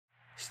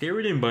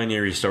Steredenn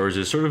Binary Stars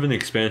is sort of an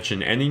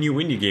expansion and a new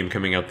indie game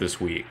coming out this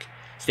week.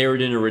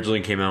 Steredenn originally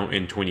came out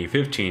in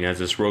 2015 as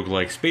this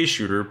roguelike space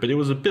shooter, but it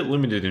was a bit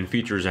limited in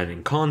features and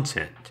in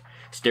content.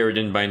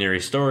 Steredenn Binary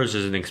Stars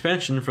is an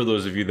expansion for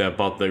those of you that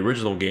bought the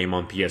original game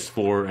on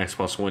PS4,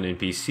 Xbox One, and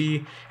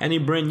PC, and a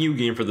brand new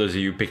game for those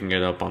of you picking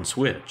it up on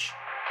Switch.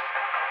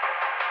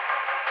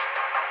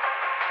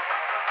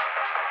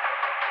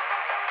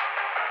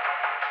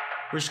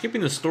 We're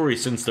skipping the story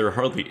since there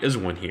hardly is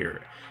one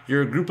here.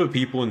 You're a group of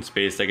people in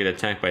space that get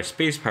attacked by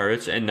space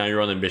pirates and now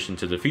you're on a mission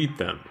to defeat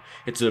them.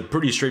 It's a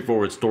pretty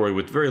straightforward story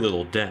with very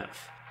little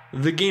depth.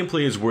 The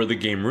gameplay is where the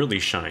game really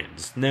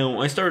shines. Now,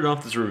 I started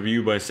off this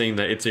review by saying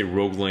that it's a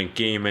roguelike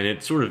game, and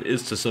it sort of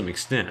is to some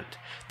extent.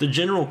 The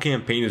general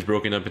campaign is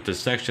broken up into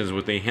sections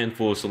with a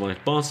handful of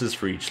select bosses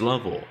for each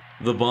level.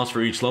 The boss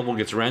for each level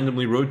gets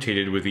randomly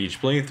rotated with each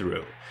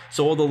playthrough.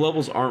 So while the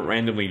levels aren't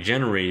randomly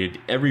generated,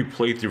 every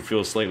playthrough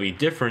feels slightly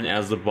different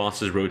as the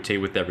bosses rotate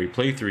with every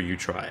playthrough you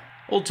try.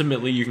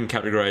 Ultimately, you can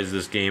categorize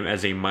this game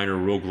as a minor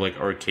roguelike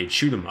arcade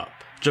shoot-'em-up.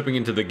 Jumping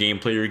into the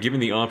gameplay, you're given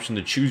the option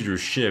to choose your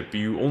ship.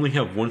 You only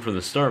have one from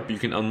the start, but you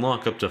can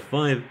unlock up to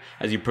 5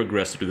 as you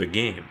progress through the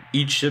game.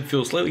 Each ship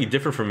feels slightly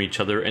different from each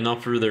other and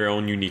offer their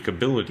own unique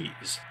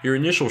abilities. Your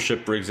initial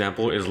ship, for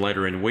example, is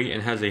lighter in weight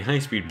and has a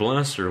high-speed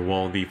blaster,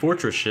 while the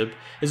fortress ship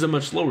is a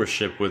much lower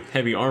ship with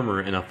heavy armor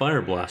and a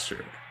fire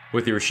blaster.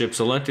 With your ship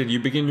selected, you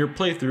begin your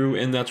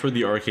playthrough, and that's where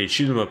the arcade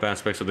shoot-'em-up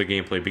aspects of the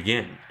gameplay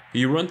begin.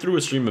 You run through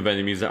a stream of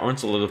enemies that aren't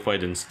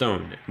solidified in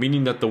stone,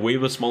 meaning that the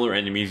wave of smaller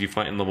enemies you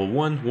fight in level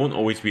 1 won't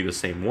always be the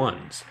same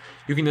ones.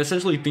 You can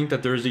essentially think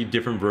that there is a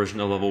different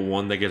version of level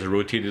 1 that gets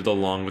rotated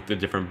along with the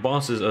different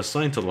bosses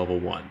assigned to level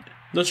 1.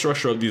 The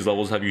structure of these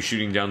levels have you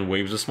shooting down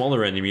waves of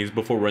smaller enemies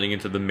before running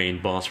into the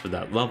main boss for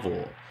that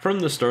level.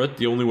 From the start,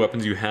 the only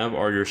weapons you have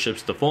are your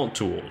ship's default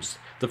tools.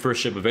 The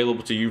first ship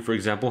available to you, for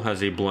example,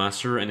 has a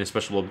blaster and a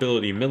special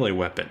ability melee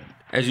weapon.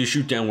 As you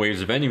shoot down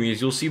waves of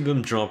enemies, you'll see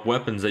them drop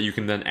weapons that you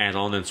can then add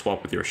on and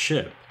swap with your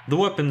ship. The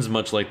weapons,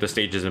 much like the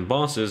stages and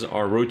bosses,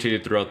 are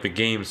rotated throughout the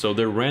game, so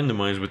they're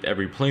randomized with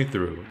every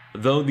playthrough,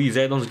 though these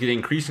add-ons get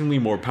increasingly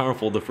more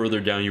powerful the further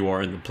down you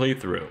are in the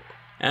playthrough.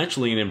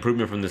 Actually, an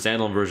improvement from this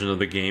add-on version of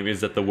the game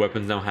is that the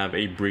weapons now have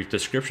a brief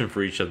description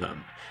for each of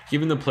them,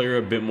 giving the player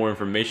a bit more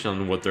information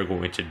on what they're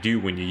going to do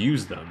when you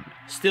use them.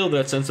 Still,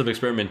 that sense of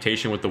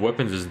experimentation with the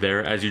weapons is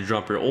there as you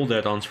drop your old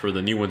add-ons for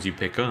the new ones you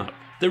pick up.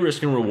 The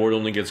risk and reward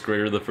only gets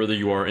greater the further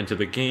you are into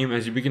the game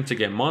as you begin to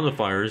get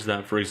modifiers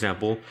that, for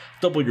example,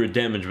 double your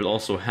damage but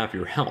also half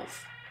your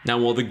health. Now,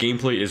 while the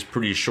gameplay is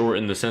pretty short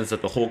in the sense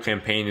that the whole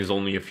campaign is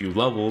only a few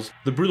levels,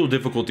 the brutal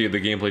difficulty of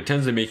the gameplay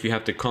tends to make you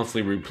have to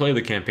constantly replay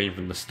the campaign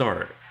from the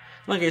start.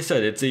 Like I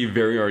said, it's a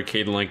very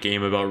arcade-like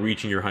game about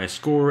reaching your high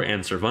score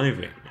and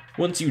surviving.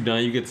 Once you die,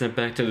 you get sent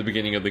back to the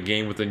beginning of the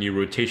game with a new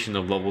rotation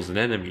of levels and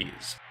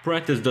enemies.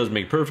 Practice does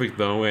make perfect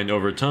though, and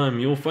over time,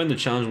 you'll find the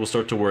challenge will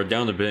start to wear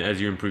down a bit as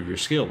you improve your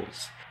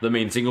skills. The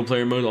main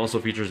single-player mode also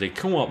features a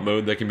co-op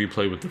mode that can be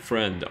played with a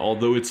friend,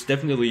 although it's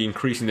definitely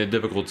increasing the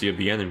difficulty of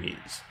the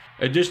enemies.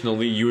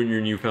 Additionally, you and your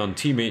newfound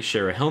teammate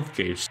share a health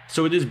gauge,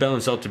 so it is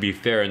balanced out to be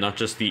fair and not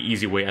just the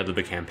easy way out of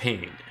the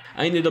campaign.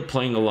 I ended up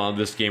playing a lot of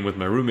this game with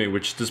my roommate,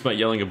 which, despite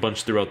yelling a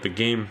bunch throughout the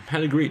game,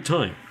 had a great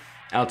time.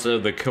 Outside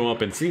of the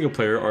co-op and single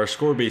player are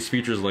score-based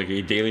features like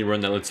a daily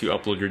run that lets you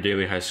upload your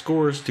daily high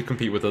scores to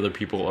compete with other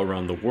people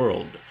around the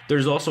world.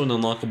 There's also an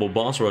unlockable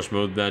boss rush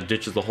mode that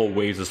ditches the whole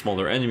waves of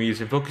smaller enemies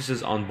and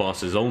focuses on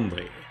bosses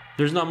only.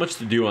 There's not much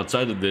to do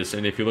outside of this,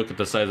 and if you look at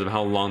the size of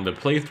how long the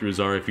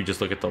playthroughs are if you just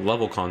look at the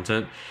level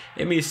content,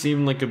 it may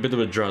seem like a bit of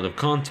a drought of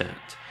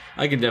content.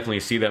 I can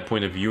definitely see that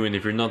point of view, and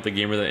if you're not the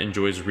gamer that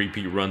enjoys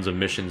repeat runs of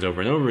missions over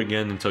and over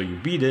again until you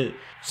beat it,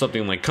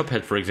 something like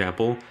Cuphead for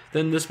example,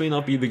 then this may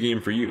not be the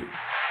game for you.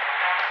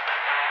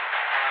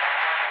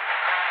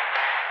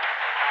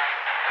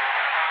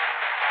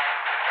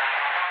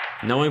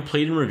 Now, I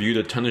played and reviewed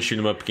a ton of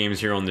shoot-'em-up games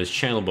here on this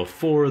channel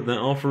before that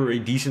offer a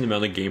decent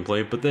amount of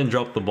gameplay, but then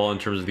drop the ball in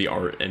terms of the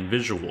art and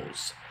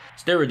visuals.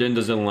 Steredenn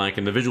doesn't lack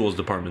in the visuals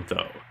department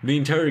though. The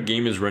entire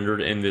game is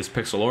rendered in this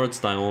pixel art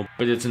style,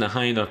 but it's in a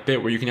high enough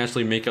bit where you can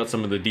actually make out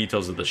some of the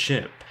details of the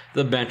ship.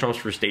 The backdrops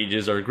for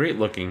stages are great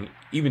looking,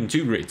 even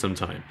too great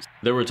sometimes.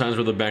 There were times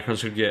where the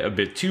backgrounds could get a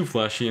bit too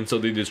flashy and so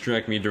they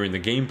distract me during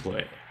the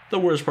gameplay. The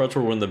worst parts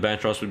were when the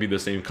backdrops would be the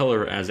same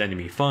color as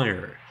enemy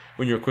fire.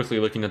 When you're quickly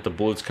looking at the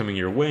bullets coming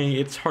your way,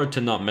 it's hard to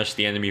not mesh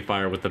the enemy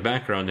fire with the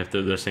background if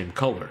they're the same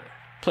color.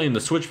 Playing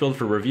the Switch build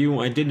for review,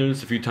 I did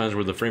notice a few times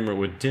where the framerate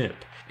would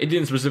dip. It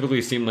didn't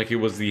specifically seem like it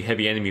was the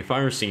heavy enemy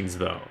fire scenes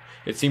though.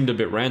 It seemed a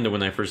bit random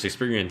when I first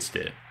experienced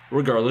it.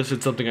 Regardless,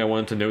 it's something I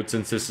wanted to note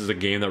since this is a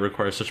game that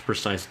requires such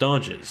precise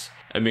dodges.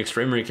 A mixed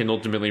framerate can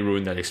ultimately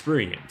ruin that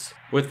experience.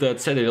 With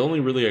that said, it only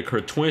really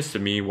occurred twice to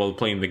me while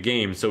playing the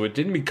game, so it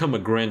didn't become a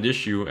grand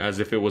issue as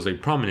if it was a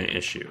prominent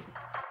issue.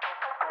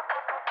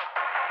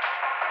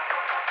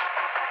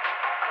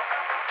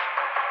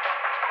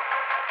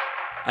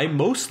 I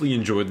mostly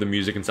enjoyed the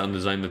music and sound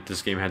design that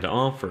this game had to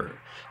offer.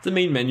 The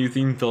main menu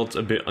theme felt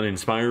a bit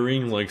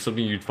uninspiring, like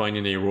something you'd find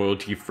in a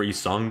royalty-free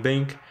song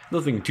bank.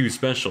 Nothing too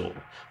special.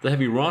 The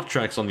heavy rock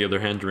tracks on the other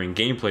hand during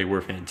gameplay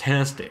were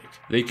fantastic.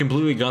 They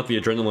completely got the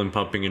adrenaline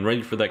pumping and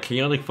ready for that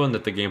chaotic fun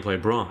that the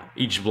gameplay brought.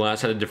 Each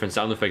blast had a different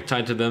sound effect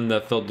tied to them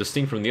that felt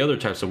distinct from the other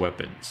types of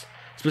weapons.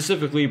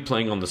 Specifically,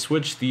 playing on the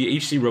Switch, the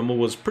HD rumble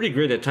was pretty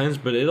great at times,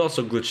 but it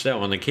also glitched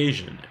out on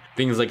occasion.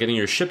 Things like getting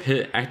your ship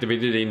hit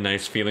activated a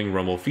nice feeling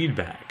rumble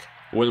feedback.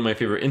 One of my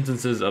favorite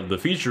instances of the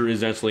feature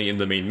is actually in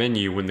the main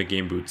menu when the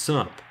game boots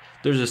up.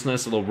 There's this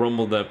nice little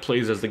rumble that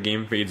plays as the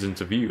game fades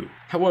into view.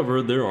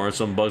 However, there are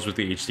some bugs with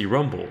the HD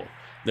rumble.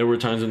 There were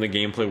times in the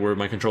gameplay where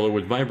my controller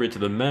would vibrate to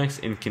the max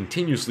and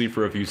continuously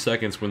for a few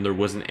seconds when there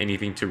wasn't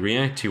anything to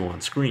react to on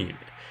screen.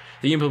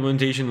 The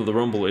implementation of the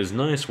rumble is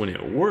nice when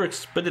it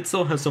works, but it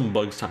still has some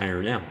bugs to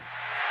iron out.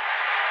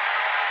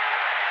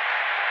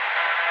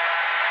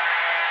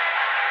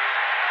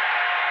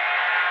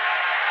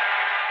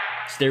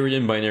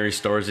 Steredenn Binary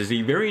Stars is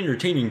a very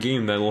entertaining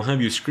game that will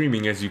have you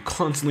screaming as you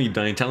constantly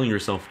die telling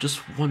yourself just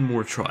one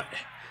more try.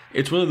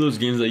 It's one of those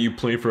games that you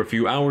play for a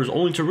few hours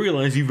only to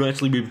realize you've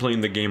actually been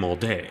playing the game all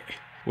day.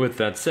 With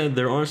that said,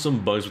 there are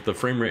some bugs with the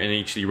framerate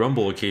and HD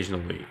rumble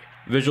occasionally.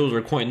 Visuals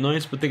are quite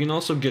nice, but they can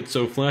also get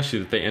so flashy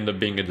that they end up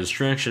being a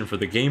distraction for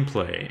the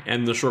gameplay,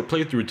 and the short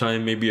playthrough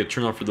time may be a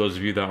turnoff for those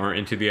of you that aren't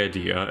into the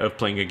idea of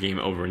playing a game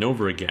over and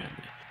over again.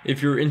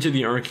 If you're into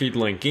the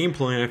arcade-like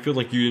gameplay, I feel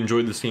like you'd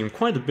enjoy this game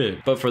quite a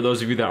bit, but for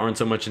those of you that aren't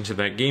so much into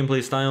that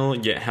gameplay style,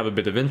 yet have a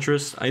bit of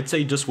interest, I'd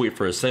say just wait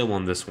for a sale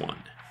on this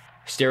one.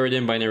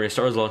 Steredenn Binary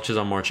Stars launches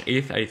on March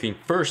 8th, I think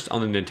first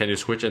on the Nintendo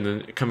Switch and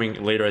then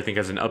coming later I think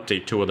as an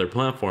update to other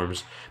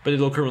platforms, but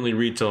it'll currently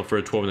retail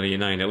for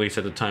 $12.99 at least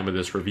at the time of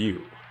this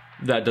review.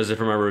 That does it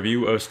for my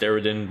review of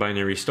Steredenn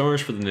Binary Stars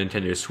for the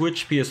Nintendo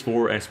Switch,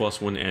 PS4, Xbox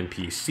One, and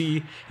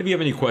PC. If you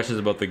have any questions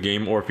about the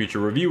game or future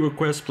review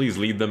requests, please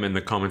leave them in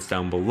the comments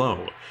down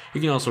below. You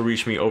can also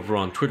reach me over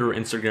on Twitter,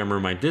 Instagram, or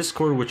my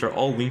Discord, which are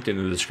all linked in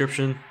the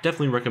description.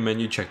 Definitely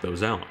recommend you check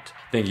those out.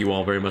 Thank you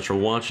all very much for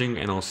watching,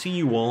 and I'll see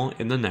you all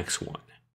in the next one.